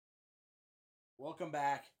Welcome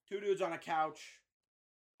back. Two Dudes on a Couch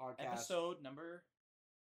podcast. Episode number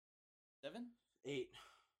 7? 8.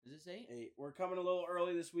 Is this 8? 8. We're coming a little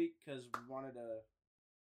early this week because we wanted to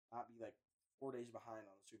not be like 4 days behind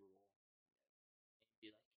on the Super Bowl. Be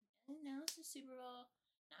like, now it's the Super Bowl.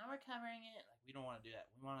 Now we're covering it. Like, we don't want to do that.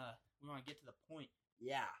 We want to get to the point.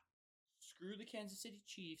 Yeah. Screw the Kansas City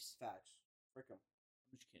Chiefs. Facts. Frick them.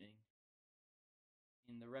 I'm just kidding.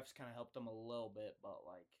 And the refs kind of helped them a little bit, but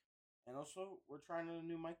like. And also, we're trying a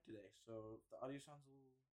new mic today, so if the audio sounds a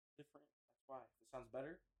little different, that's why. If it sounds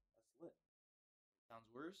better, that's lit. Sounds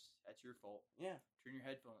worse, that's your fault. Yeah. Turn your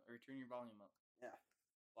headphone or turn your volume up. Yeah.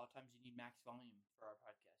 A lot of times you need max volume for our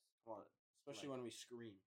podcast. Come on. Especially when we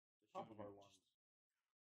scream. Top of our lungs.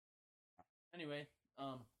 Anyway,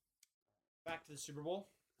 back to the Super Bowl.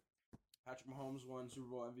 Patrick Mahomes won Super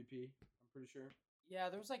Bowl MVP, I'm pretty sure. Yeah,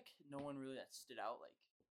 there was like no one really that stood out like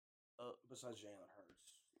besides Jalen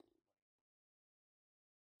Hurts.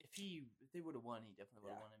 If they would have won, he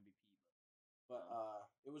definitely would have won MVP. But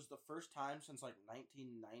it was the first time since like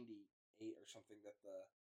 1998 or something that the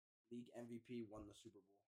league MVP won the Super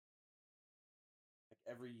Bowl. Like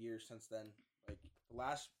every year since then, like the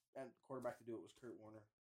last quarterback to do it was Kurt Warner.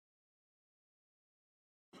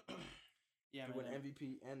 Yeah, to win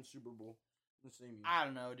MVP and Super Bowl in the same year. I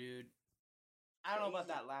don't know, dude. I don't know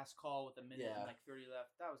about that last call with a minute and like 30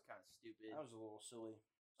 left. That was kind of stupid. That was a little silly.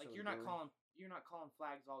 Like you're not calling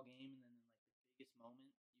flags all game, and then in like the biggest moment you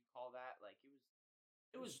call that. Like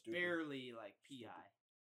it was barely like PI.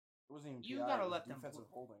 It wasn't even PI. You gotta let them defensive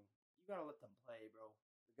holding. You gotta let them play, bro.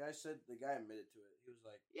 The guy admitted to it. He was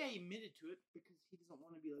like, yeah, he admitted to it because he doesn't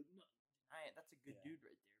want to be like, no, deny it. That's a good dude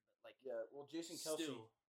right there. But like, yeah, well, Jason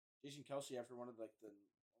Kelsey after one of like the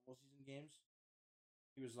normal season games,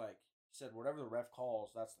 he was like, he said whatever the ref calls,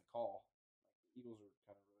 that's the call. Like the Eagles are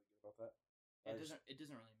kind of really good about that. It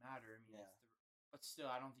doesn't really matter. I mean, but still,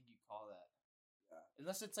 I don't think you call that. Yeah.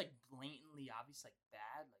 Unless it's like blatantly obvious, like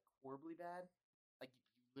bad, like horribly bad. Like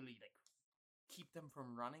you literally like keep them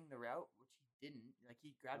from running the route, which he didn't. Like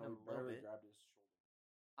he grabbed him a little bit. Grabbed his shoulder.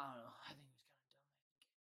 I don't know. I think it was kind of dumb.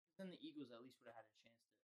 Because then the Eagles at least would have had a chance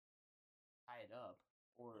to tie it up,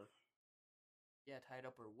 or tie it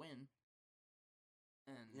up or win.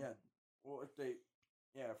 And well, if they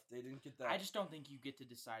didn't get that, I just don't think you get to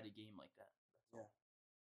decide a game like that.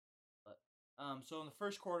 But so in the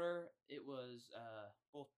first quarter, it was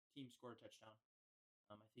both teams scored a touchdown.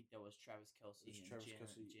 I think that was Travis Kelce and Jalen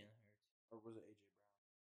Hurts. Or was it AJ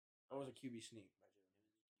Brown? Or was it QB sneak by Jalen?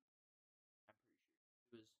 I'm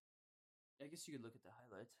pretty sure it was. I guess you could look at the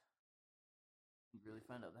highlights and really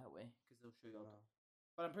find out that way because they'll show you all.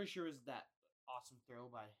 But I'm pretty sure it was that awesome throw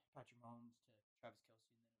by Patrick Mahomes to Travis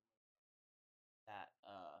Kelce, and then it was that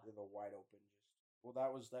the wide open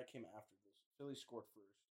that came after this. Philly scored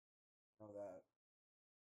first. I know that.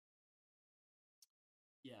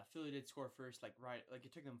 Yeah, Philly did score first, like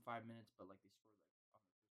it took them 5 minutes, but like they scored like on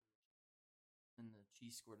their first possession. And the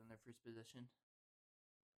Chiefs scored on their first possession.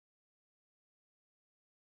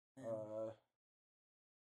 And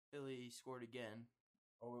Philly scored again.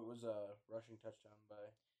 Oh, it was a rushing touchdown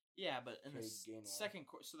by. Yeah, but in the second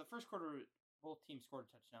quarter, so the first quarter, both teams scored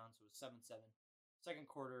a touchdown, so it was 7-7. Second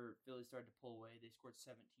quarter, Philly started to pull away. They scored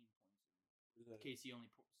 17 points. KC only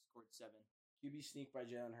scored 7. QB sneak by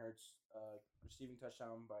Jalen Hurts, receiving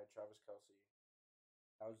touchdown by Travis Kelce.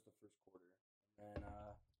 That was the first quarter. And then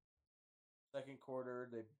second quarter,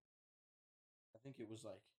 I think it was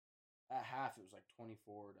like, at half, it was like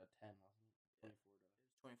 24-10, wasn't it? 24 It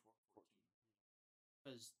was 24-14.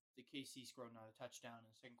 Because the KC scored another touchdown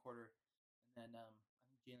in the second quarter, and then I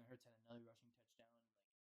think Jalen Hurts had another rushing touchdown, and like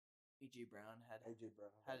AJ Brown had a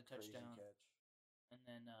touchdown catch. And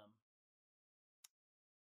then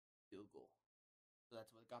field goal. So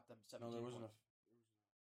that's what got them 17. No, there wasn't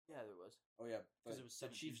Yeah, there was. Oh yeah, because it was the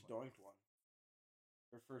Chiefs doinked one.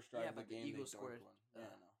 Their first drive of the game, Eagles scored one. Yeah,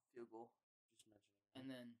 no. Field goal. Just mentioning. And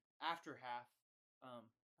then after half,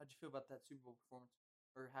 how'd you feel about that Super Bowl performance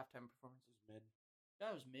or halftime performance? It was mid.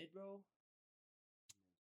 That was mid, bro.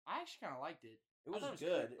 I actually kind of liked it. It was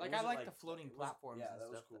good. Cool. Like I like the floating platforms. Yeah, and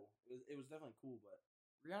that stuff. Was cool. It was definitely cool, but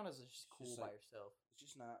Rihanna's just cool by herself. It's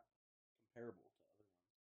just not comparable to other ones.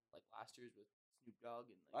 Like last year's with Snoop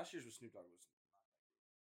Dogg and last year's with Snoop Dogg was not that good.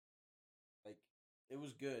 Like it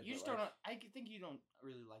was good. You just don't. I think you don't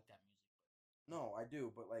really like that music. No, I do,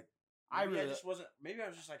 but like I just wasn't. Maybe I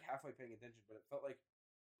was just like halfway paying attention, but it felt like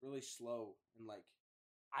really slow and like.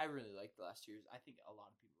 I really liked last year's. I think a lot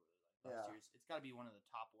of people really liked last year's. It's got to be one of the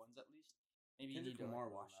top ones at least. Maybe you need to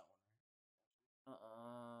watch that one.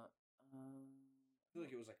 Right? I feel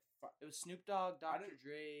like it was like it was Snoop Dogg, Dr.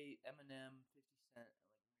 Dre, Eminem, 50 Cent, and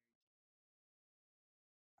like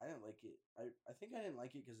like it. I think I didn't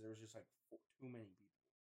like it because there was just like too many people.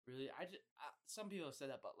 Really, some people have said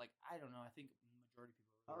that, but like I don't know. I think the majority of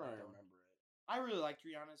people I really don't don't. remember it. I really liked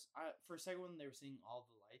Rihanna's. For a second when they were singing "All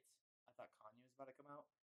the Lights," I thought Kanye was about to come out.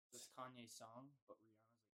 It's Kanye's song, but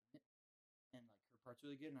Rihanna's like in it, and like her part's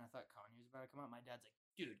really good. And I thought Kanye was about to come out. My dad's like,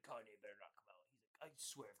 "Dude, Kanye better not come out." He's like, "I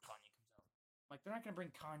swear if Kanye comes out, I'm like they're not gonna bring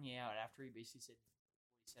Kanye out after he basically said what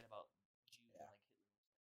he said about Jews and like Hitler."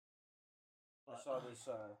 I saw this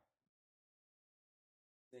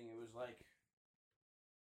thing. It was like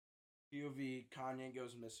POV Kanye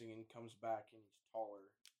goes missing and comes back and he's taller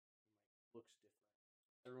and like looks different.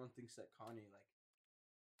 Everyone thinks that Kanye like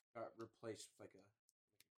got replaced with like a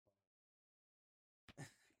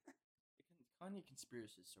Kanye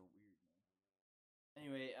conspiracy is so weird, man.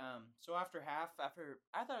 Anyway, so after I thought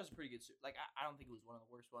it was a pretty good. Like, I don't think it was one of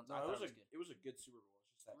the worst ones. No, I thought good. It was a good Super Bowl.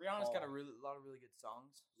 It's just that Rihanna's got a call. lot of really good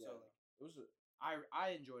songs. Yeah, So like, it was a.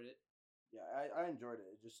 I enjoyed it. Yeah, I enjoyed it.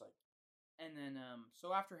 It just like. And then so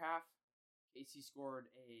after half, Casey scored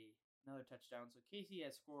another touchdown. So Casey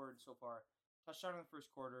has scored so far touchdown in the first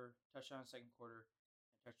quarter, touchdown in the second quarter,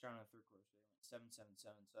 and touchdown in the third quarter. So they went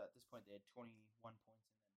 7-7-7. So at this point they had 21 points.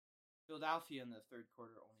 Philadelphia in the third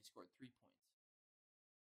quarter only scored 3 points.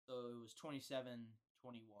 So it was 27-21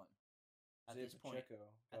 at this point.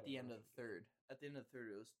 At the end of the third. At the end of the third,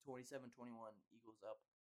 it was 27-21, Eagles up.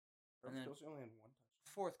 And then only had one touchdown.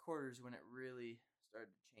 Fourth quarter is when it really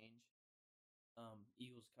started to change.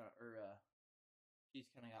 Chiefs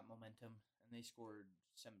kind of got momentum, and they scored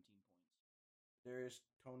 17 points. There's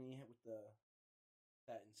Tony hit with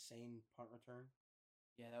that insane punt return.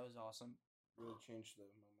 Yeah, that was awesome. Really changed the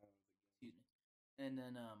momentum of the game. Excuse me. And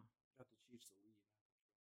then got the Chiefs to lead.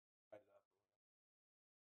 Tied it up.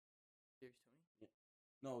 There's Tony. Yeah.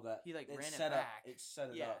 No, that he like ran it up. back. It set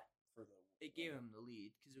it up for the. It gave him the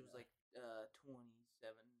lead because it was like 27.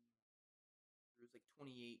 It was like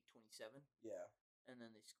 28-27. Yeah. And then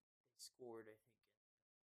they scored, I think,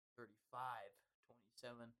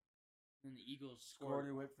 35-27. And then the Eagles scored.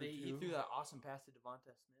 He threw that awesome pass to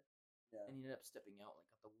Devonta Smith. Yeah. And he ended up stepping out like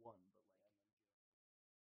at the one, but like.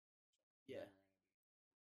 Yeah.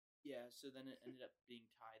 Yeah, so then it ended up being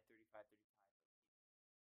tied 35-35.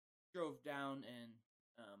 Drove down and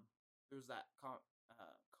there was that call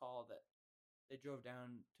that they drove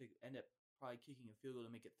down to end up probably kicking a field goal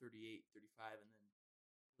to make it 38-35, and then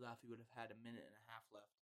Philadelphia would have had a minute and a half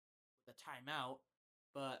left with a timeout.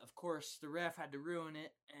 But of course, the ref had to ruin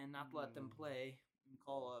it and not let them play and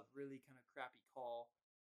call a really kind of crappy call,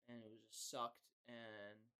 and it was just sucked.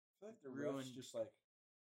 And I feel like the refs just like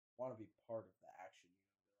want to be part of the action.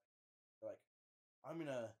 They're like, I'm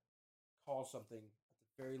gonna call something at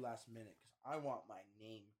the very last minute because I want my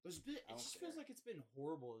name. It just feels like it's been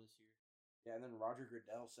horrible this year. Yeah, and then Roger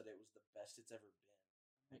Goodell said it was the best it's ever been.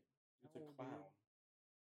 Like, it's a clown.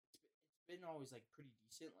 It's been always like pretty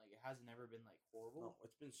decent. Like it hasn't ever been like horrible. No,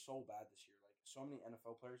 it's been so bad this year. Like so many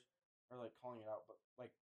NFL players are like calling it out, but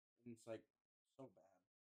like it's like so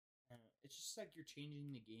bad. It's just like you're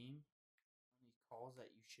changing the game on these calls that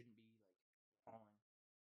you shouldn't be like calling.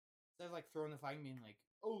 Instead of like throwing the flag and being like,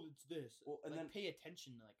 "Oh, it's this." Well, and like, then pay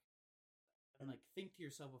attention, and like think to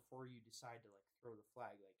yourself before you decide to like throw the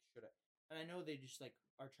flag. Like, should I? And I know they just like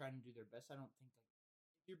are trying to do their best. I don't think like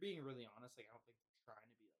if you're being really honest, like I don't think they're trying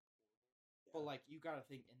to be like horrible. Yeah. But like you gotta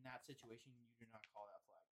think in that situation, you do not call that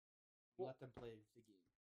flag. Let them play the game.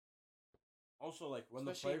 Also, like when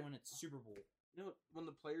when it's Super Bowl, when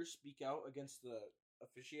the players speak out against the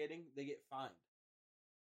officiating, they get fined.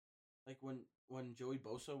 Like when Joey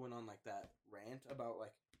Bosa went on like that rant about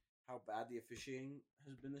like how bad the officiating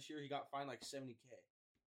has been this year, he got fined like $70,000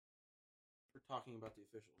 for talking about the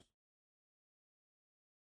officials.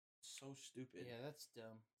 It's so stupid. Yeah, that's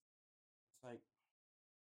dumb. It's like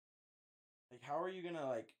how are you gonna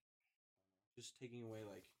like just taking away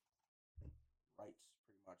like rights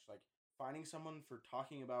pretty much, like finding someone for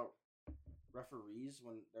talking about referees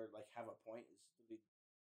when they're like have a point is to be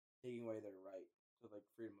taking away their right to like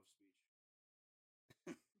freedom of speech.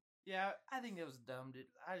 Yeah, I think that was dumb, dude.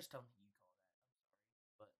 I just don't think you call that.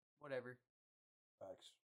 I'm sorry, but whatever.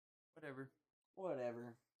 Facts. Whatever.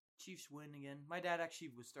 Chiefs win again. My dad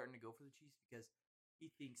actually was starting to go for the Chiefs because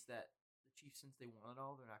he thinks that the Chiefs, since they won it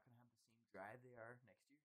all, they're not going to have the same drive they are next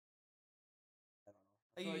year.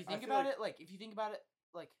 I don't know. Like, if you think about it,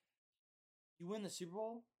 like you win the Super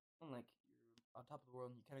Bowl and like you're on top of the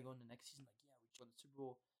world, and you kind of go into next season like, yeah, we won the Super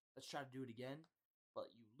Bowl. Let's try to do it again.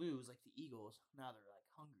 But you lose, like the Eagles. Now they're like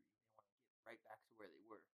hungry. They want to get right back to where they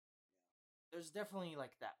were. Yeah. There's definitely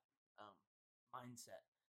like that mindset.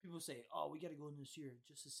 People say, "Oh, we got to go in this year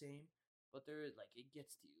just the same," but there, like, it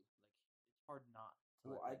gets to you. Like, it's hard not to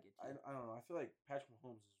Well, let that get to you. I don't know. I feel like Patrick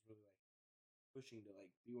Mahomes is really like pushing to like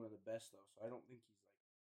be one of the best though. So I don't think he's like.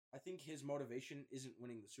 I think his motivation isn't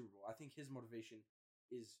winning the Super Bowl. I think his motivation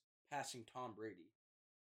is passing Tom Brady.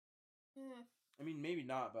 I mean, maybe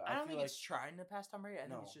not, but I don't feel think like it's trying to pass Tom Brady.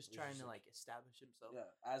 I think No, it's just it's trying just to like- like establish himself. yeah,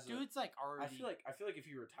 as a, Dude's like already. I feel like if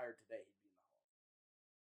he retired today, he'd be in the Hall.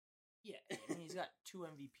 Yeah, I mean, he's got 2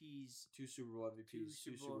 MVPs, 2 Super Bowl MVPs,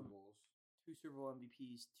 2 Super Bowls. 2 Super Bowl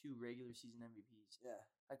MVPs, 2 regular season MVPs. Yeah,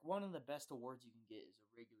 Like one of the best awards you can get is a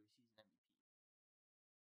regular season MVP.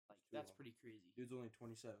 Like Two that's of 'em. pretty crazy. dude's only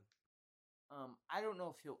 27. I don't know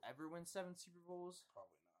if he'll ever win 7 Super Bowls.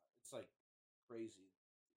 Probably not. It's like crazy.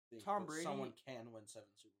 to think Tom that Brady- Someone can win 7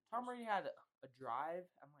 Super Bowls. Tom Brady had a drive.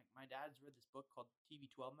 I'm like, my dad's read this book called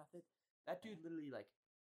TB12 Method. That dude literally like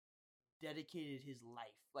dedicated his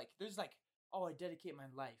life. Like, there's like, oh, I dedicate my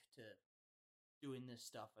life to doing this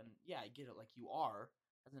stuff, and yeah, I get it. Like you are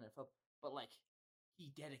as an NFL, but like he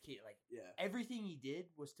dedicated like Yeah. everything he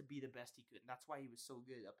did was to be the best he could, and that's why he was so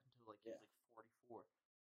good up until like he was like 44,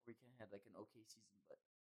 where he kind of had like an okay season. But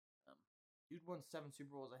dude won 7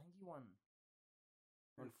 Super Bowls. I think he won.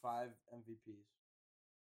 Won 5 MVPs.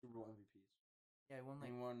 Super Bowl MVPs. Yeah, he won like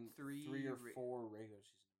he won 3 or 4 regular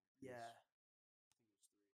season MVPs. Yeah, I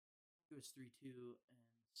think it was 3. it was 3 too, and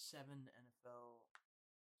 7 NFL.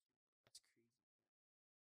 That's crazy.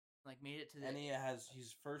 Like made it to the. And he has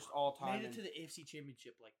his first all time. Made it to the AFC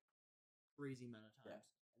Championship like crazy amount of times.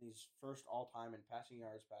 Yeah. And he's first all time in passing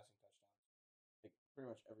yards, passing touchdowns. Like pretty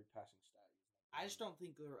much every passing stat. I just don't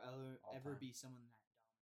think there'll ever time. be someone that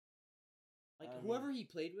dominant. Like I mean- whoever he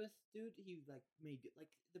played with, dude, he like made good.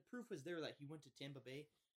 Like the proof was there. Like he went to Tampa Bay,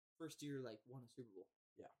 first year, like won a Super Bowl.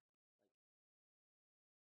 Yeah.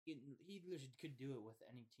 Like he literally could do it with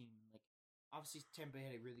any team. Like obviously Tampa Bay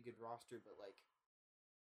had a really good roster, but like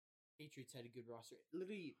Patriots had a good roster.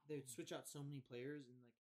 Literally, they'd switch out so many players,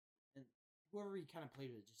 and whoever he kind of played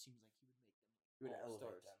with, it just seems like he would make them. He would all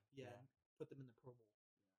elevate stars. them. Yeah, Yeah. and put them in the Pro Bowl.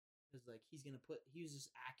 Because like he was just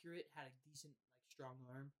accurate, had a decent like strong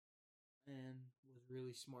arm, and was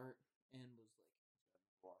really smart and was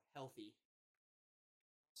like healthy.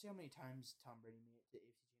 See how many times Tom Brady made it to the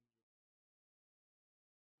AFC Championship.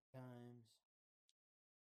 Times.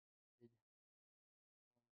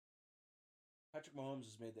 Patrick Mahomes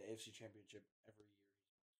has made the AFC Championship every year he's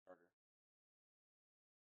been a starter.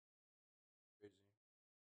 Crazy.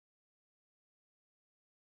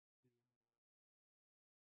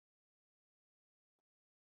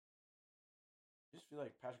 I just feel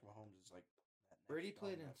like Patrick Mahomes is like that next Brady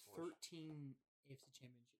played in dominant force. 13 AFC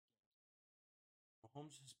Championship games.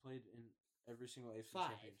 Mahomes has played in every single AFC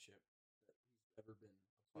 5. Championship that he's ever been.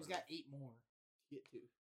 He's got 8 more to get to.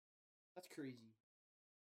 That's crazy.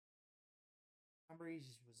 Tom Brady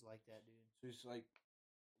just was like that, dude. So he's like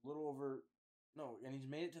a little over. No, and he's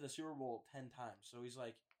made it to the Super Bowl 10 times. So he's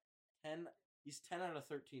like 10. He's 10 out of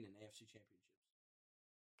 13 in AFC championships.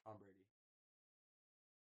 Tom Brady.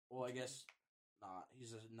 Well, I guess not.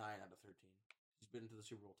 He's a 9 out of 13. He's been to the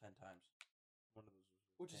Super Bowl 10 times. One of those was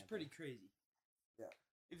with Which is Tampa. pretty crazy. Yeah.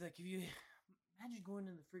 If you imagine going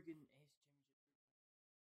to the freaking AFC Championship.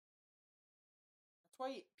 That's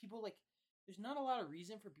why people like. There's not a lot of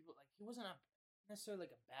reason for people like he wasn't necessarily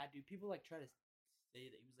like a bad dude. People like try to say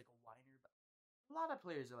that he was like a whiner, but a lot of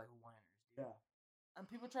players are like whiners, dude. Yeah. And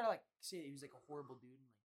people try to like say that he was like a horrible dude, and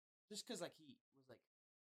like just because like he was like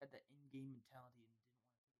had that in-game mentality and didn't want to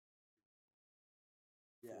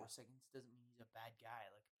take 4 seconds doesn't mean he's a bad guy.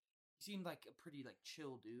 Like he seemed like a pretty like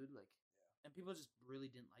chill dude, like, and people just really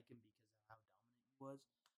didn't like him because of how dominant he was,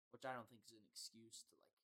 which I don't think is an excuse to like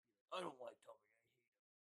be like I don't like Tommy, I hate him.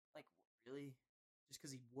 Like really, just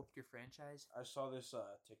because he whooped your franchise? I saw this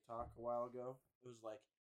TikTok a while ago. It was like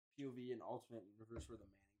POV and alternate universe where the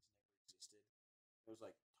Mannings never existed. It was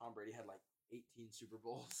like Tom Brady had like 18 Super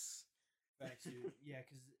Bowls. Facts, dude. Yeah,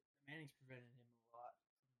 because the Mannings prevented him a lot.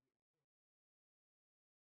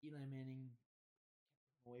 Eli Manning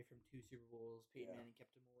kept him away from 2 Super Bowls. Peyton Manning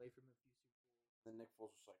kept him away from a few Super Bowls. Then Nick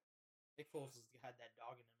Foles was like, Nick Foles had that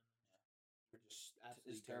dog in him, and "We're just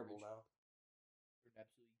absolutely it's terrible garbage. now." turned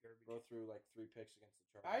absolutely garbage. Go through like 3 picks against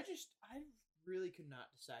the Chargers. I really could not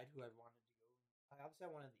decide who I wanted to go. Obviously,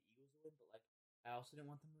 I wanted the Eagles to win, but like I also didn't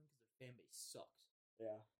want them to win because their fan base sucks.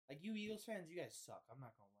 Yeah. Like you Eagles fans, you guys suck. I'm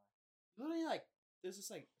not gonna lie. Literally, like there's this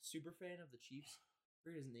like super fan of the Chiefs. I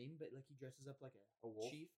forget his name, but like he dresses up like a wolf?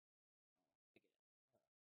 chief, like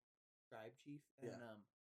a tribe chief, and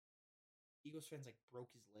Eagles fans like broke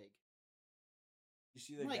his leg. You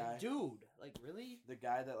see the I'm like, guy, dude, like really? the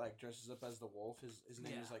guy that like dresses up as the wolf. His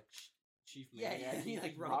name is like Chief Yeah, Maniac. he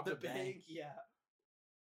like robbed the bank. Yeah.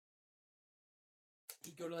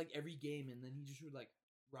 He'd go to like every game, and then he just would like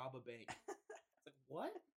rob a bank. It's like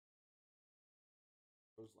what?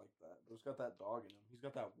 Bro's like that. Bro's got that dog in him. He's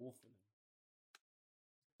got that wolf in him.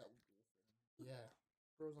 Yeah,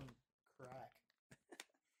 bro's on crack.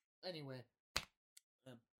 Anyway,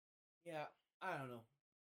 yeah, I don't know.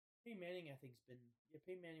 Peyton Manning, I think,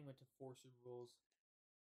 Peyton Manning went to 4 Super Bowls.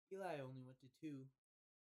 Eli only went to 2.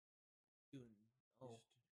 2-0.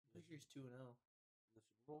 I'm sure he's 2-0. In the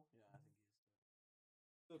Super Bowl? Yeah, I think he is.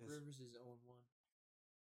 Phillip Rivers is 0-1.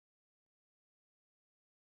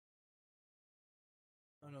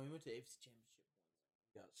 Oh no, he went to AFC Championship once.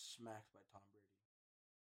 He got smacked by Tom Brady.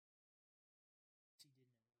 He did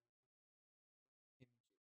never.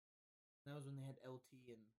 That was when they had LT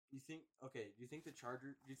and. Do you think the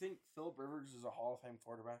Chargers? Do you think Phillip Rivers is a Hall of Fame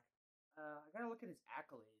quarterback? I gotta look at his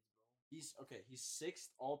accolades, bro. He's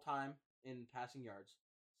 6th all time in passing yards,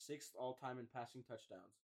 6th all time in passing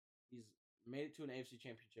touchdowns. He's made it to an AFC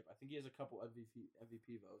Championship. I think he has a couple MVP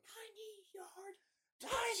votes.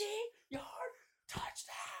 90-yard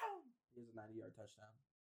touchdown. He has a 90-yard touchdown.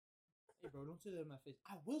 Hey, bro, don't say that in my face.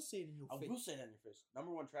 I will say it in your face. I will say that in your face.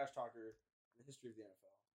 Number 1 trash talker in the history of the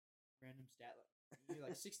NFL. Random stat. You're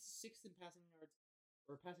like 66th in passing yards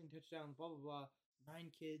or passing touchdowns. Blah blah blah.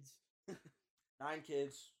 9 kids. 9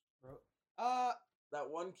 kids, bro.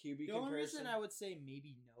 That one QB the comparison. only reason I would say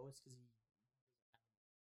maybe no is because he doesn't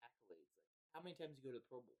have accolades. Like, how many times did he go to the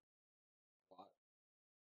Pro Bowl? A lot.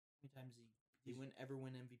 How many times did he ever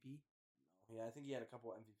win MVP? No, yeah, I think he had a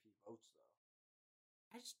couple MVP votes though.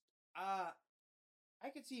 I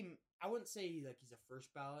could see him. I wouldn't say like he's a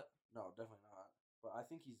first ballot. No, definitely not. But I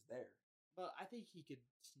think he's there. But I think he could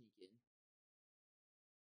sneak in.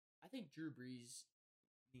 I think Drew Brees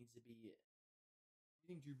needs to be. You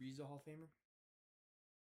think Drew Brees is a Hall of Famer?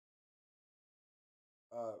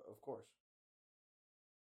 Of course.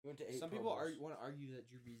 He went to 8. Some people want to argue that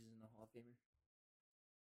Drew Brees isn't a Hall of Famer.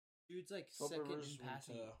 Dude's like second in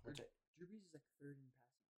passing. Drew Brees is like 3rd in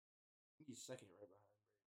passing. I think he's 2nd right behind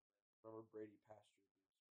Brady. Remember Brady passed Drew Brees.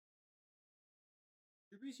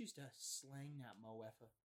 Drew Brees used to slang that Moefa.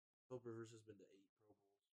 Phillip Rivers has been to 8 Pro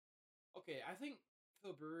Bowls. Okay, I think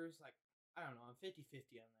Phillip Rivers, like, I don't know, I'm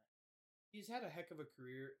 50-50 on that. He's had a heck of a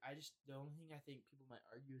career. The only thing I think people might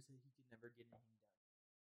argue is that he could never get anything done.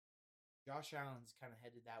 Josh Allen's kind of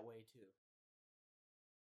headed that way, too.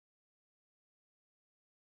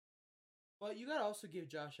 But you gotta also give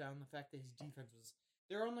Josh Allen the fact that his defense was...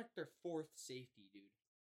 They're on, like, their 4th safety, dude.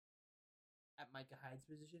 At Micah Hyde's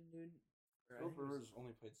position, dude. Phillip Rivers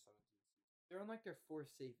only played 17 seasons. They're on, like, their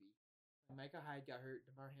 4th safety. Micah Hyde got hurt.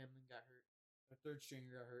 DeMar Hamlin got hurt. Their 3rd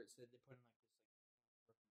stringer got hurt, so they put in, like, this,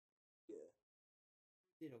 like... Yeah.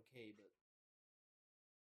 Did okay, but...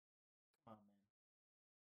 Come on, man.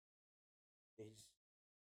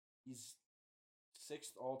 He's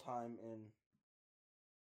 6th all time in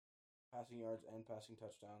passing yards and passing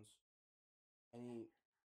touchdowns, and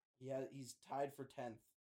he's tied for 10th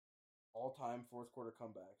all time 4th quarter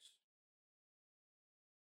comebacks.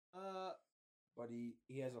 But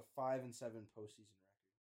he has a 5-7 postseason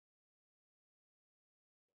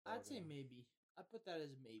record. I'd say maybe. I'd put that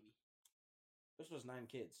as a maybe. This was 9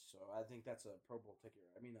 kids, so I think that's a Pro Bowl ticket.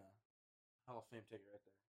 I mean, a Hall of Fame ticket right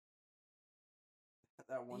there.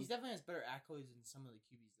 That one. He definitely has better accolades than some of the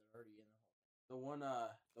QBs that are already in the Hall of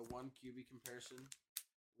Fame. The one QB comparison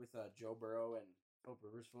with Joe Burrow and Phillip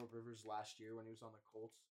Rivers last year when he was on the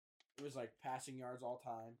Colts. It was like passing yards all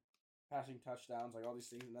time, passing touchdowns, like all these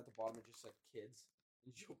things, and at the bottom it just said kids.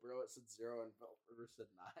 And Joe Burrow it said 0 and Phillip Rivers said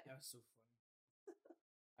 9. That was so funny.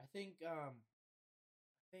 I think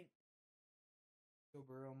Joe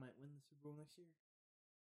Burrow might win the Super Bowl next year.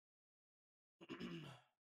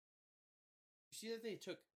 You see that they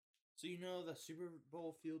took, so you know the Super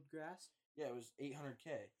Bowl field grass? Yeah, it was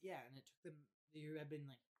 $800K. Yeah, and it took them. They had been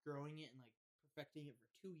like growing it and like perfecting it for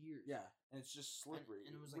 2 years. Yeah, and it's just slippery.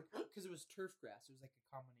 And it was like because it was turf grass. It was like a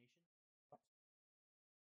combination.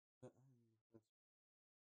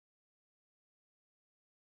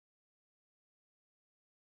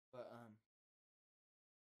 But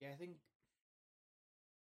yeah,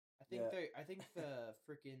 I think the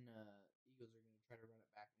freaking Eagles are gonna try to run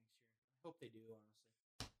it back next year. I hope they do. Honestly,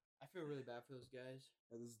 I feel really bad for those guys.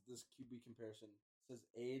 Yeah, this QB comparison says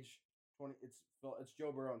age 20. It's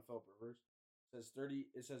Joe Burrow and Phillip Rivers. It says 30.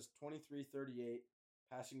 It says 23-38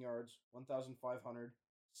 passing yards 1,500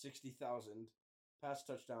 60,000 pass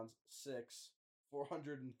touchdowns 6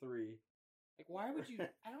 403. Like, why would you?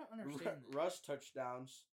 I don't understand. Rush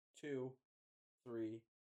touchdowns 2 3.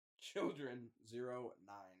 Children 0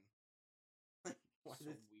 9. Why so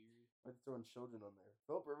weird. Why are they throwing children on there?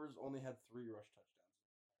 Phillip Rivers only had 3 rush touchdowns.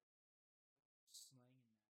 Slang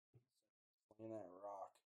in that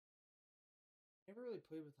rock. Never really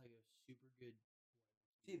played with like a super good.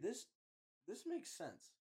 See, this makes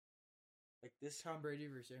sense. Like this, Tom Brady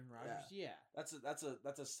versus Aaron Rodgers. Yeah. That's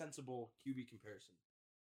a sensible QB comparison.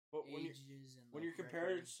 But Ages when and you're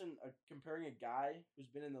comparing a guy who's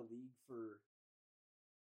been in the league for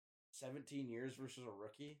 17 years versus a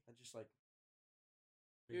rookie, that just like.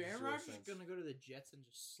 Dude, Aaron Rodgers is gonna go to the Jets and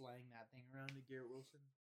just slang that thing around to Garrett Wilson.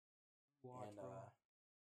 Watch, and, bro.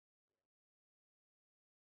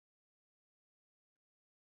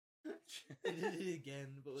 They did it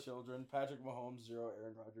again, but with children. Patrick Mahomes 0,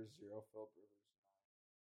 Aaron Rodgers 0, Phillip Rivers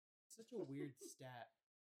 9. Such a weird stat.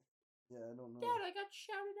 Yeah, I don't know. Dad, I got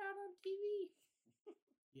shouted out on TV.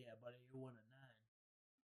 Yeah, buddy, you're 1 of 9.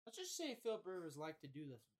 Let's just say Phillip Rivers liked to do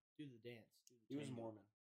the dance. He was Mormon.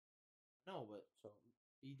 No, but so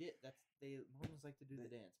he did. Mormons like to do the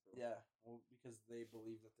dance, bro. Yeah, well, because they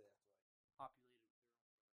believe that they have to populate it with their own.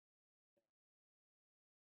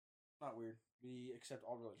 Not weird. We accept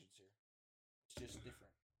all religions here. It's just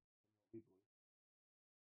different than what we believe.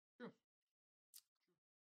 True.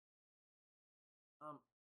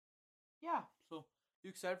 Yeah. So,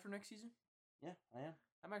 you excited for next season? Yeah, I am.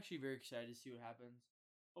 I'm actually very excited to see what happens.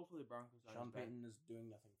 Hopefully, the Broncos. Sean Payton is doing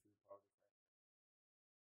nothing for your poverty franchise.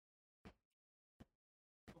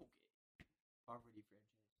 Okay. Poverty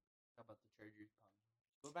franchise. How about the Chargers?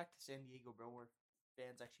 Go back to San Diego, bro, where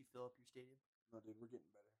fans actually fill up your stadium. No, dude, we're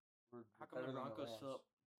getting better. How come the Broncos fill up?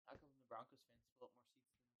 How come the Broncos fans fill up more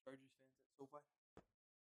seats than the Chargers fans at SoFi?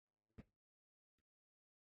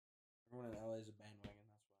 Everyone in LA is a bandwagon.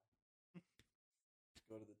 That's why. Let's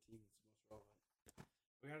go to the team that's most relevant.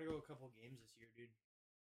 We gotta go a couple games this year, dude.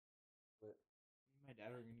 But me and my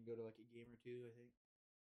dad are gonna go to like a game or two. I think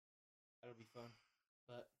that'll be fun.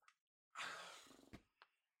 But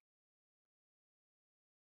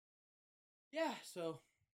yeah, so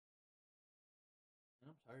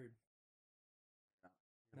I'm tired.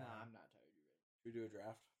 Nah, I'm not tired. You're right. Should we do a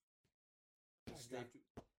draft?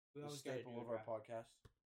 We always staple of our podcast.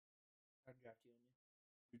 I'll draft you on you.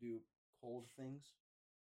 We do cold things.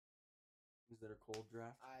 Things that are cold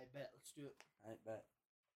draft. I bet. Let's do it. I bet.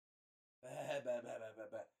 Bet. Bet. Bet. Bet.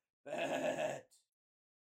 Bet. Bet.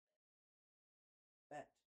 Bet.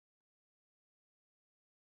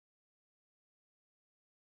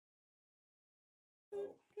 Who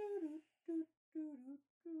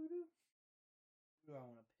do I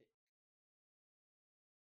want to pick?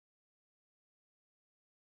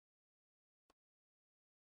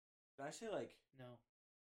 Can I say like no?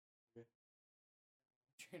 Okay.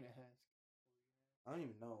 I'm trying to ask. I don't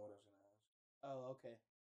even know what I was gonna ask. Oh, okay.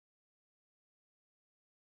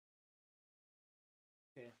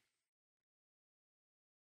 Okay.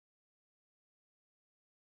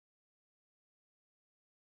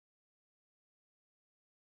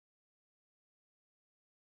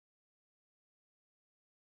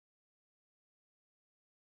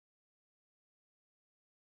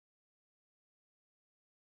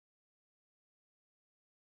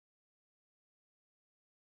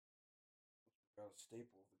 Got a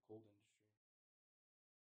staple of the cold industry.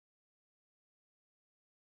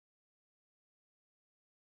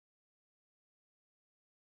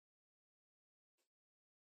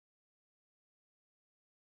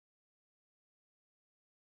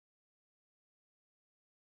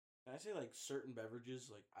 Can I say like certain beverages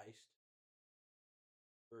like iced?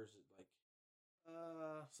 Or is it like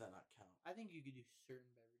does that not count? I think you could do certain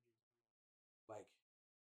beverages. Like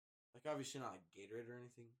obviously not like Gatorade or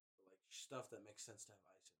anything, but like stuff that makes sense to have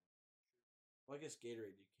ice in it. Well, I guess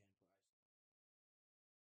Gatorade you can put ice in.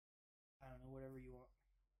 I don't know, whatever you want.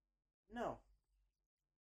 No.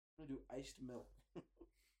 I'm gonna do iced milk.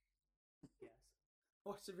 Yes.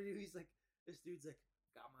 Watch the video. He's like, this dude's like,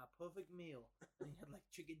 got my perfect meal, and he had like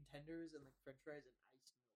chicken tenders and like French fries and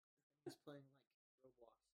iced milk. And he's playing like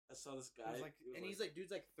Roblox. I saw this guy. He's like,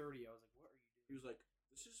 dude's like 30. I was like, what are you doing? He was like,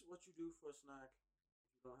 this is what you do for a snack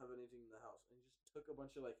if you don't have anything in the house. And he just took a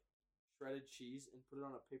bunch of like shredded cheese and put it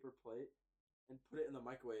on a paper plate and put it in the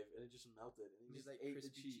microwave, and it just melted. And he just like ate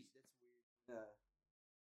the cheese. cheese. That's weird. Yeah.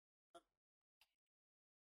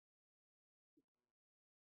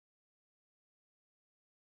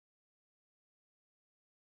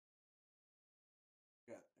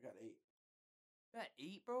 I got 8. You got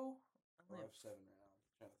 8, bro? I have 7 right now.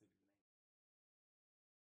 I'm trying to think of an 8.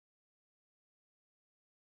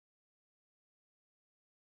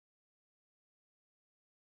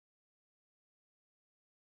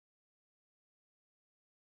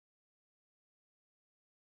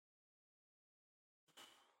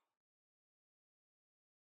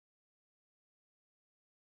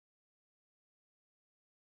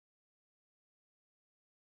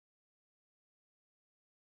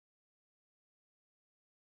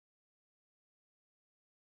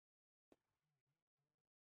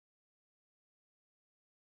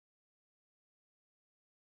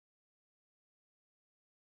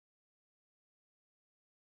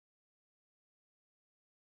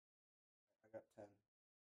 10.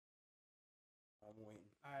 I'm waiting.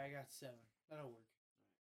 All right, I got 7. That'll work.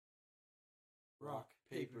 Rock,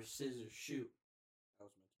 paper, scissors, shoot. That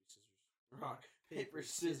was meant to be scissors. Rock, paper,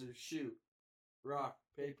 scissors, shoot. Rock,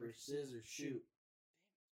 paper, scissors, shoot.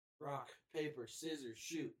 Rock, paper, scissors,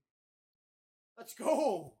 shoot. Let's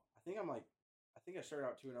go. I think I started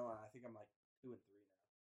out 2-0, and I think I'm like 2-3 now.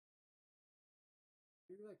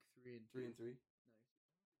 You're like 3 and 3 and 3. Nice.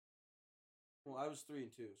 Well, I was 3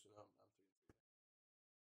 and 2, so I'm 3 and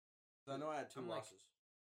 3. I know I had 2 I'm like losses.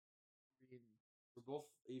 3 and... We're both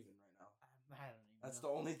even right now. I don't even That's know.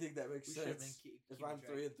 the only thing that makes We should have sense. been If I'm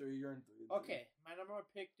 3 and 3, you're in 3 and 3. Okay, my number 1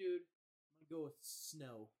 pick, dude. I'm gonna go with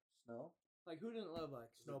snow. Snow? Like, who didn't love like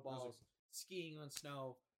Those are- snowballs, skiing on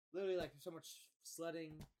snow? Literally, like so much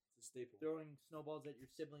sledding, It's a staple. throwing snowballs at your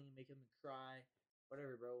sibling and making them cry,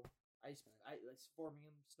 whatever, bro. Like forming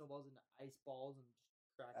them snowballs into ice balls and just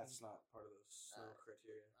cracking. That's not part of the snow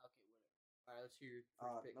criteria. Okay, whatever. All right, let's hear your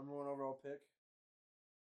first pick. Number 1 overall pick.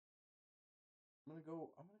 I'm gonna go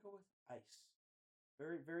with ice.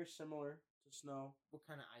 Very, very similar to snow. What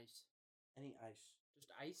kind of ice? Any ice. Just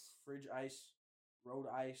ice. Fridge ice, road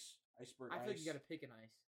ice, iceberg I ice. feel like you gotta pick an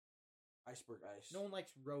ice. Iceberg ice. No one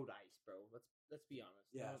likes road ice, bro. Let's be honest.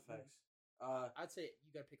 Yeah, No, facts. I'd say you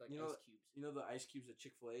gotta pick like you know, ice cubes. You know the ice cubes that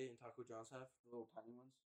Chick-fil-A and Taco John's have? The little tiny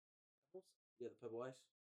ones? Pebbles? Yeah, the pebble ice.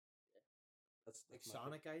 Yeah. That's Like my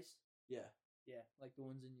Sonic pick. ice. Yeah. Yeah, like the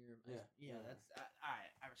ones in your Yeah, yeah. yeah. That's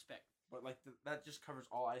I respect. But like that just covers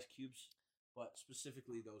all ice cubes, but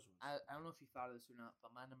specifically those ones. I don't know if you thought of this or not,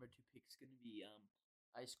 but my number 2 pick is gonna be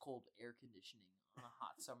ice cold air conditioning on a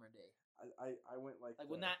hot summer day. I went like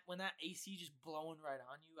when that AC just blowing right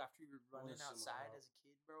on you after you're running similar outside out. as a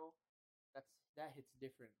kid, bro. That hits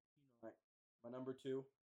different. You know. Right. My number 2.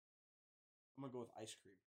 I'm gonna go with ice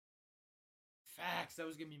cream. Facts. That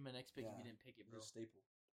was gonna be my next pick if Yeah, you didn't pick it, It's bro. a staple.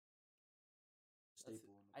 Staple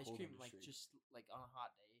in the Ice cold cream, like industry. just like on a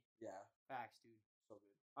hot day. Yeah, Facts, dude. so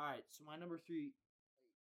good. All right, so my number 3.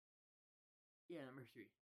 Yeah, number 3.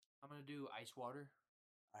 I'm gonna do ice water.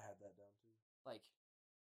 I had that down too.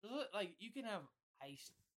 Like you can have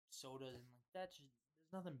iced sodas and like that. Just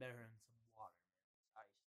there's nothing better than some water, man. It's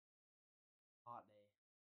ice. Hot day.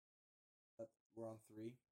 We're on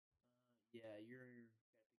 3. Yeah, you're.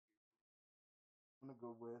 I'm gonna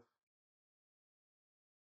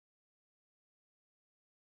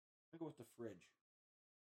go with the fridge.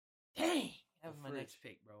 Dang, that was The my next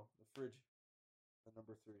fridge. pick, bro. The fridge. The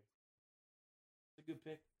number 3. It's a good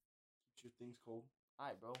pick. Keeps your things cold. All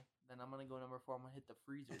right, bro. Then I'm gonna go number 4. I'm gonna hit the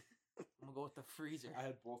freezer. I'm gonna go with the freezer. I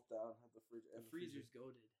had both down. I had the fridge and The freezer's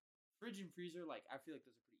goated. Fridge and freezer, like I feel like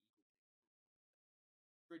those are pretty equal.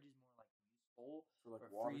 Fridge is more like useful, for like or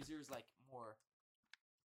water. freezer's like more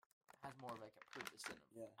has more of like a purpose in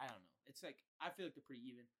them. Yeah. I don't know. It's like I feel like they're pretty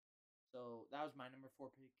even. So that was my number 4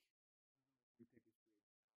 pick. Number 3 pick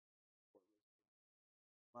is fridge.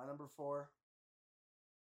 My number 4.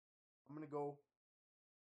 I'm gonna go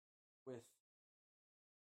with.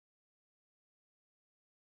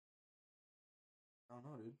 I don't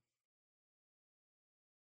know, dude.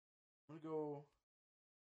 I'm gonna go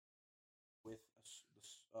with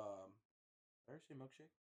did I ever say milkshake?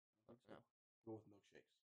 I don't think so. No. Go with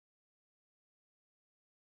milkshakes.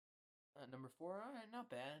 Number 4, all right, not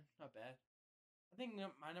bad, not bad. I think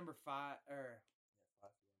my number 5, or Yeah,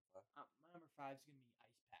 5. You're on 5. my number 5 is gonna be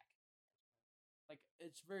ice pack. Like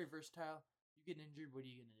it's very versatile. You get injured, what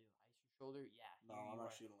are you gonna do? Ice your shoulder? Yeah. No, you I'm are.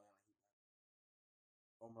 actually gonna land on heat pad.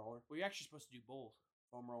 Foam roller. Well, you're actually supposed to do both.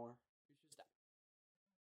 Foam roller. You're supposed to.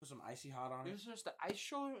 Put some icy hot on You're it. supposed to ice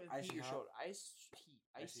shoulder and Icy heat your hot. shoulder. Ice heat.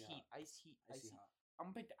 Ice Icy heat. hot. Ice heat. Icy Ice heat. hot. I'm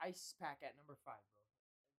gonna pick the ice pack at number 5, bro.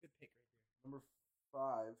 Good pick right there. Number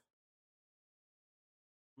 5.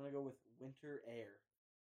 I'm gonna go with winter air.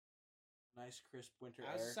 Nice crisp winter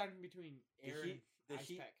I was air. deciding between air and ice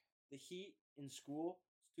pack. The heat in school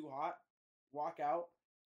is too hot. Walk out,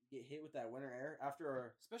 get hit with that winter air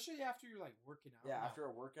after Especially after you're like working out. after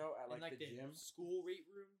a workout at in like the gym. school weight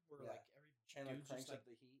room where Yeah. like every Chandler dude's cranks just up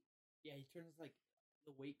like the heat. yeah, he turns like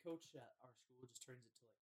the weight coach at our school just turns it to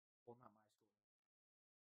like well not my school.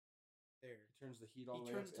 There. He turns the heat all He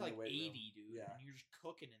the way turns up it to in like the weight 80, room. dude. Yeah. And you're just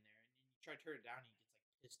cooking in there and then you try to turn it down and he gets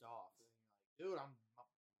like pissed off. And you're like, dude, my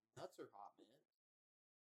nuts are hot, man.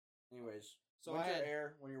 Anyways, So winter I had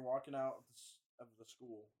air when you're walking out of the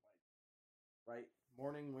school, like right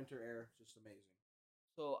morning winter air, just amazing.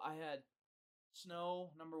 So I had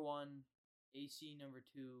snow number 1, AC number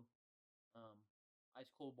 2,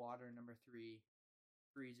 ice cold water number 3,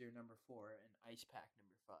 freezer number 4, and ice pack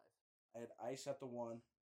number 5. I had ice at the 1.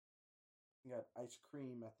 I got ice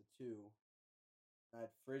cream at the 2. I had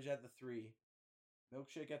fridge at the 3,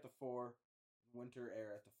 milkshake at the 4, Winter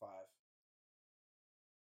Air at the 5.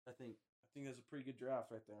 I think that's a pretty good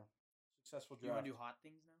draft right there. Successful draft. You want to do hot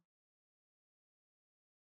things now?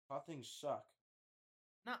 Hot things suck.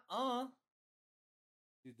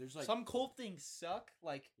 Dude, there's like some cold things suck,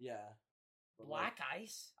 like yeah, black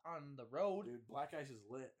ice on the road. Dude, black ice is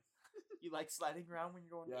lit. You like sliding around when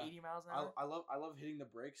you're going 80 miles an hour? I love hitting the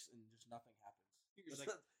brakes and just nothing happens.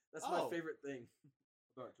 That's oh. my favorite thing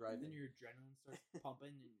about driving. And then your adrenaline starts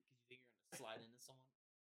pumping because you think you're gonna slide into someone.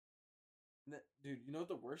 Dude, you know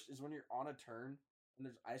what the worst is when you're on a turn and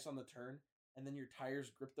there's ice on the turn and then your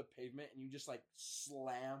tires grip the pavement and you just like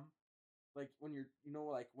slam, like when you're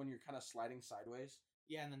kind of sliding sideways.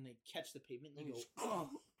 Yeah, and then they catch the pavement and you go, oh.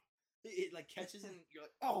 It like catches and you're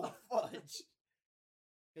like, oh fudge.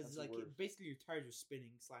 Because like basically your tires are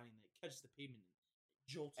spinning, sliding, and it catches the pavement and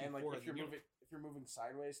jolts you forward. If you're moving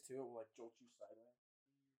sideways too, it will like jolt you sideways.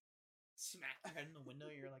 Smack your head in the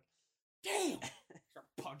window, and you're like, damn!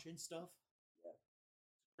 Start punching stuff. Yeah,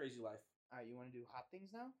 it's a crazy life. All right, you want to do hot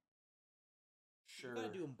things now? Sure. You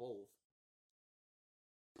gotta do them both.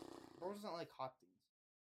 Bro's not like hot things.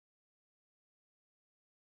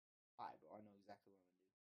 Bro, I know exactly what I'm gonna do.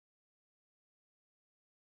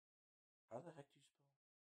 How the heck do you spell?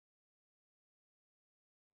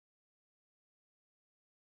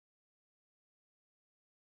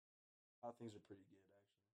 Hot things are pretty good,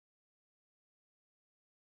 actually.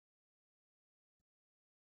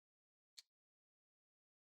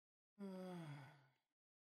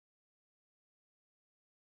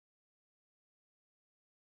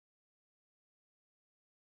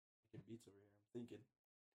 Making beats over here. I'm thinking.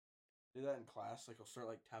 Do that in class. Like I'll start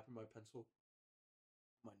like tapping my pencil,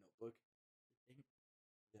 my notebook.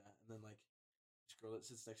 Yeah, and then like this girl that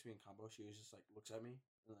sits next to me in combo, she just like looks at me,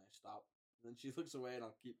 and then I stop, and then she looks away, and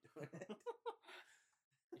I'll keep doing it.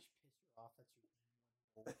 I should piss her off. That's your one goal.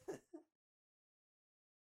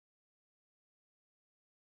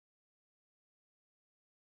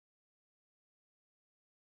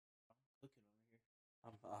 I'm cooking over here.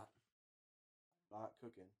 I'm not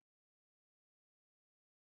cooking.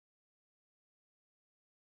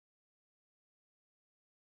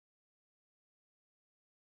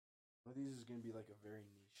 One of these is gonna be like a very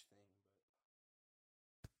niche thing,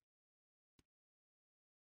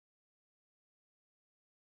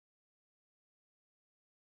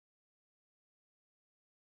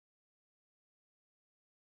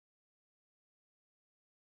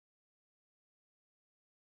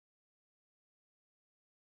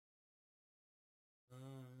 What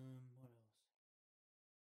else?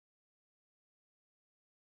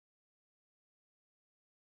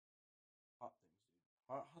 hot things, dude.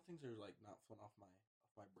 Hot things are like not flown off my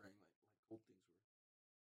brain like cold things were.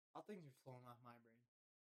 Hot things are flowing off my brain.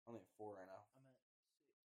 I only have 4 right now. I'm at 6.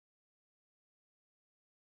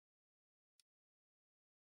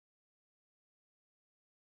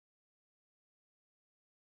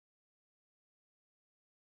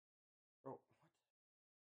 Bro,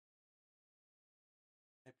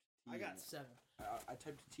 what? I got 7. I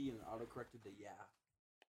typed T and it autocorrected to yeah.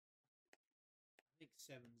 I think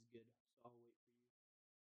 7's good, so I'll wait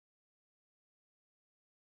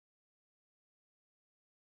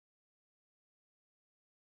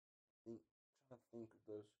for you. Trying to think of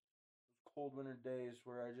those cold winter days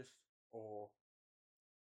where I just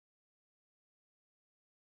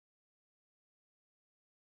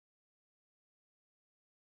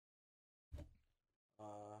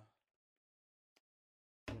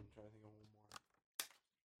I'm trying to think of one more.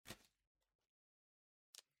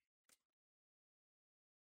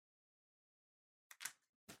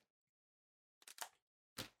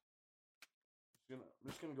 I'm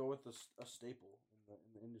just gonna go with a staple in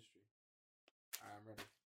the industry. Alright, I'm ready.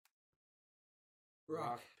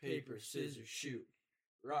 Rock, paper, scissors, shoot.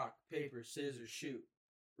 Rock, paper, scissors, shoot.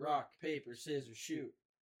 Rock, paper, scissors, shoot.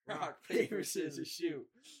 Rock, paper, scissors, shoot.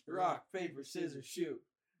 Rock, paper, scissors, shoot.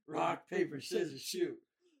 Rock, paper, scissors, shoot.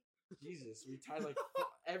 Jesus, we tied like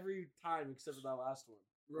every time except for that last one.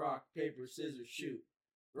 Rock, paper, scissors, shoot.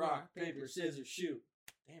 Rock, paper, scissors, shoot.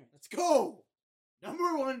 Damn it. Let's go!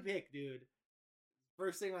 Number 1 pick, dude.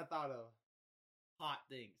 First thing I thought of. Hot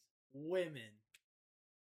things. Women.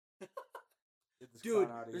 Dude,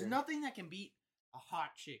 there's nothing that can beat a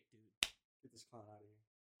hot chick, dude. Get this clown out of here.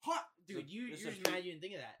 Hot! Dude, you're just mad you didn't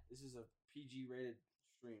think of that. This is a PG rated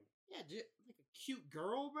stream. Yeah, dude, like a cute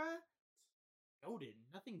girl, bruh. Goated.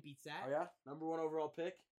 Nothing beats that. Oh, yeah? Number 1 overall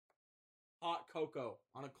pick? Hot cocoa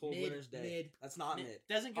on a cold winter's day. That's not mid.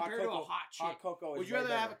 Doesn't compare to a hot chick. Hot cocoa is Would you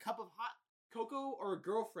rather have a cup of hot cocoa or a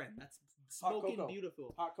girlfriend that's smoking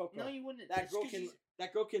beautiful? Hot cocoa. No, you wouldn't. That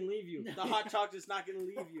girl can leave you. The hot chocolate's not going to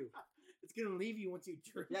leave you. It's gonna leave you once you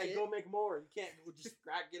drink Yeah, it. go make more. You can't just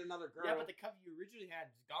get another girl. Yeah, but the cup you originally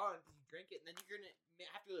had is gone because you drank it, and then you're gonna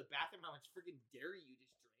have to go to the bathroom. How much freaking dairy you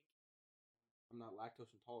just drank? I'm not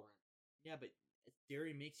lactose intolerant. Yeah, but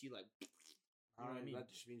dairy makes you like. You know what I mean? That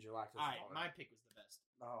just means you're lactose All right, intolerant. my pick was the best.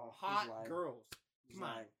 No, Hot he's lying. girls. He's Come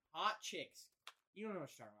on, lying. hot chicks. You don't know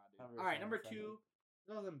what you're talking about, dude. All right, number 2.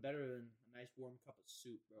 Nothing better than a nice warm cup of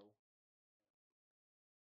soup, bro.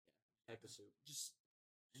 I like the soup. Just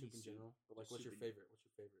Soup in general. But like, what's Soup your in- favorite? What's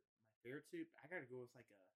your favorite? My favorite soup, I gotta go with like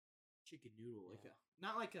a chicken noodle,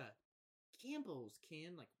 not like a Campbell's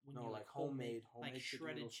can, like when you like homemade like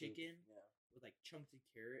shredded chicken. chicken Yeah. with like chunks of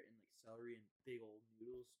carrot and like celery and big old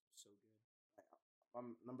noodles. So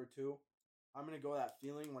good. Number 2, I'm gonna go that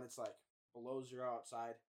feeling when it's like below 0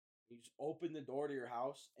 outside. You just open the door to your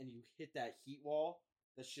house and you hit that heat wall.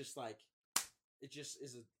 That's just like, it just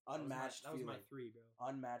is an unmatched That was feeling. my 3, bro.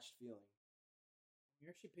 Unmatched feeling. You're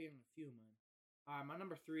actually picking a few of mine. My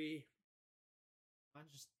number 3.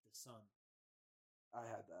 Mine's just the sun. I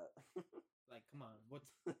had that. Like, come on,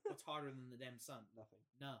 what's hotter than the damn sun? Nothing.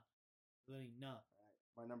 No, really no. All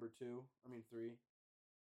right. My number 3. I'm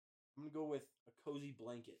gonna go with a cozy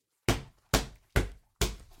blanket.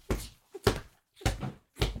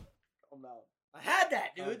 Calm down. I had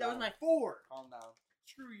that, dude. That was my 4. Calm down.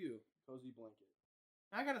 Screw you. Cozy blanket.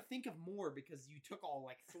 I gotta think of more because you took all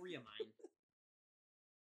like 3 of mine.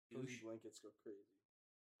 Cozy blankets go crazy.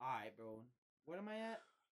 Alright, bro. What am I at?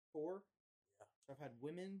 4? Yeah. So I've had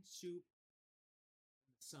women, soup,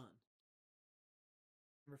 and the sun.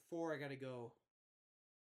 Number 4, I gotta go.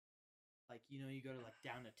 Like, you go to like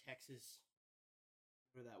down to Texas,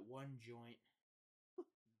 go to that one joint, and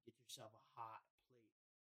get yourself a hot plate.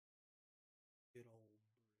 Good old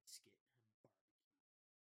brisket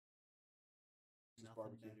and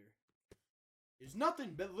barbecue. Nothing better. There's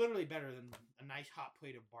nothing but literally better than a nice hot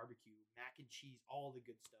plate of barbecue, mac and cheese, all the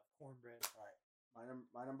good stuff, cornbread. All right,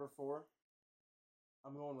 my number 4.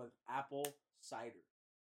 I'm going with apple cider.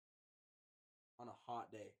 On a hot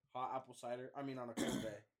day, hot apple cider. I mean, on a cold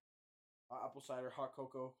day, hot apple cider, hot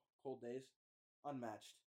cocoa, cold days,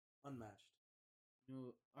 unmatched.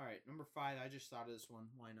 No, all right, number 5. I just thought of this one.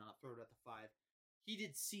 Why not throw it at the 5?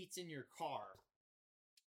 Heated seats in your car.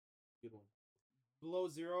 Good one. Below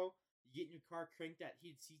 0. You get in your car, crank that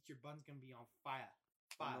heated seats, your bun's gonna be on fire.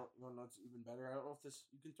 You know what's even better? I don't know if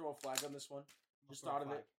you can throw a flag on this one. Just throw a thought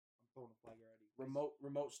of it. I'm throwing a flag already.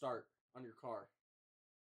 Remote start on your car.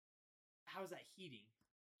 How is that heating?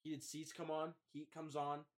 Heated seats come on. Heat comes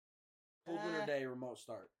on. Cold winter day, remote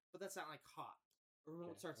start. But that's not like hot. A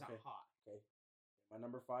remote start's not hot. Okay. My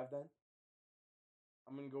number 5 then.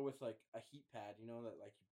 I'm gonna go with like a heat pad. You know that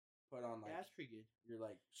like you put on like. Yeah, that's pretty good. You're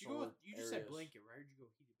like. You just said blanket, right? Or did you go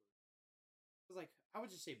heated blanket? Cause like I would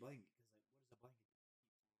just say blanket because like what is a blanket?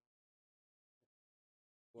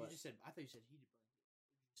 What? You just said. I thought you said heated blanket.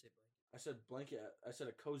 Or did you say blanket? I said blanket. I said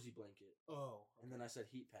a cozy blanket. Oh. Okay. And then I said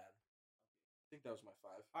heat pad. I think that was my 5.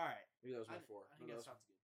 All right. Maybe that was my 4. I think that sounds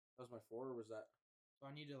good. That was my 4, or was that? So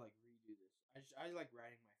I need to like redo this. I like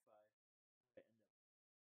writing my 5.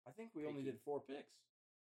 I think we only did 4 picks.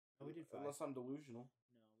 No, we did 5. Unless I'm delusional.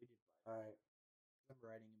 No, we did 5. All right. I'm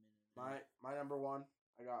writing them in. My number 1,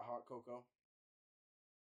 I got hot cocoa.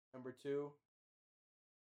 Number 2,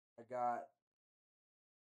 I got.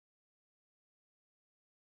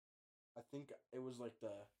 I think it was like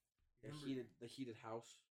the heated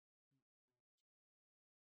house.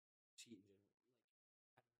 Heat in general.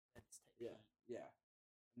 That's type Yeah, heat. yeah.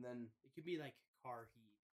 And then It could be like car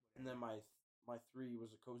heat. Whatever. And then my 3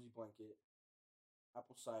 was a cozy blanket,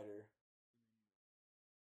 apple cider,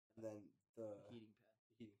 and then the heating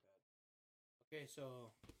pad. heating pad. Okay,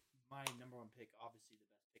 so my number 1 pick, obviously the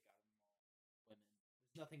best pick out of them all, women.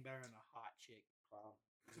 There's nothing better than a hot chick. Clown.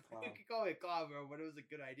 It's a clown. You could call me a clown, bro, but it was a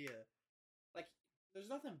good idea. Like,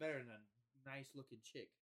 there's nothing better than a nice looking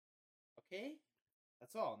chick. Okay?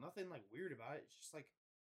 That's all. Nothing like weird about it. It's just like.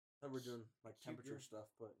 I thought we're doing like cute temperature girl. stuff,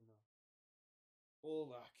 but you know.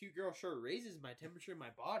 Well, cute girl sure raises my temperature in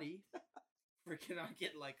my body. Freaking, I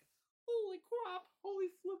get like, holy crap,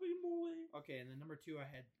 holy flipping moly. Okay, and then number 2, I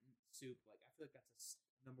had soup. Like, I feel like that's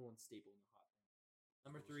a number 1 staple in the hot thing.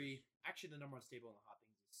 Number 3, actually, the number 1 staple in the hot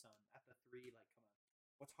things is sun. At the 3, like, come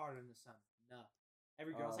on, what's harder than the sun? No.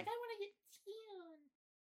 Every girl's like, I want to get tan.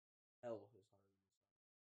 Hell is harder than the sun.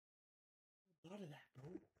 I thought of that,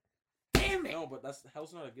 bro. Damn it! No, but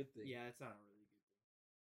hell's not a good thing. Yeah, it's not a really good thing.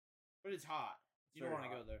 But it's hot. You don't want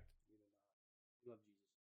to go there. We love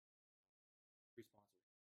Jesus. Free sponsor.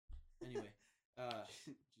 Anyway,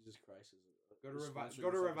 Jesus Christ is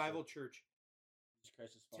go to Revival Church. Jesus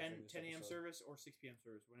Christ is 10 sponsoring this a.m. episode. service or 6 p.m.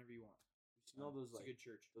 service, whenever you want. You seen all those It's like a good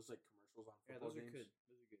church. those like commercials on Yeah, football those are games? good.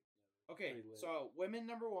 Those are good. Yeah, Okay, pretty lit. so women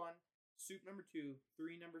number 1, soup number 2,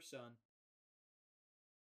 3 number son,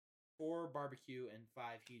 4 barbecue, and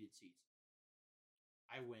 5 heated seats.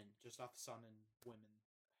 I win just off sun and women.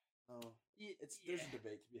 Oh, there's a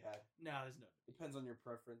debate to be had. No, there's no. Depends on your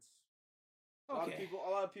preference. Okay. A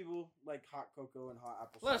lot of people like hot cocoa and hot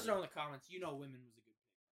apple Let us cider. know in the comments. You know, women was a good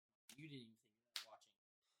pick. You didn't even think of that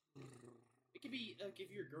watching. It could be like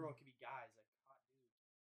if you're a girl, it could be guys like hot dudes.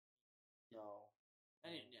 No.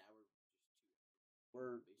 And yeah,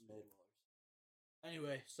 We're mid.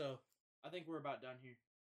 Anyway, so I think we're about done here.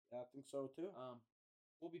 Yeah, I think so too.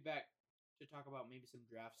 We'll be back to talk about maybe some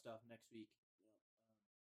draft stuff next week.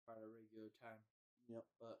 Part of regular time. Yep.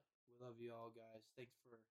 But we love you all, guys. Thanks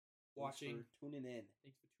for watching. Thanks for tuning in.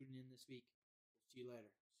 Thanks for tuning in this week. We'll see you later.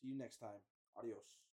 See you next time. Adios.